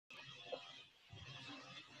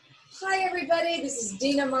Hi, everybody. This is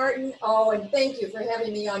Deana Martin. Oh, and thank you for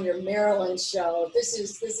having me on your Maryland show. This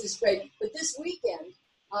is great. But this weekend,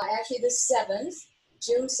 actually the 7th,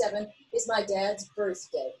 June 7th, is my dad's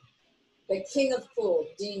birthday. The King of Cool,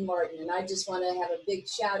 Dean Martin. And I just want to have a big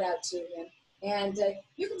shout out to him. And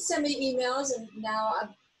you can send me emails. And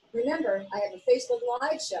now, remember, I have a Facebook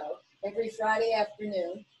Live show every Friday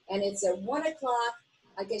afternoon. And it's at 1 o'clock,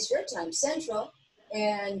 I guess your time, Central.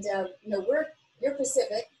 And, you're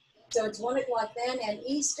Pacific. So it's 1 o'clock then, and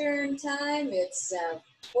Eastern time, it's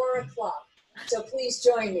 4 o'clock. So please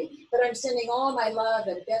join me. But I'm sending all my love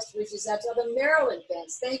and best wishes out to all the Maryland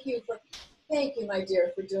fans. Thank you, my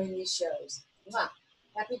dear, for doing these shows. Mwah.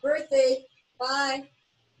 Happy birthday. Bye.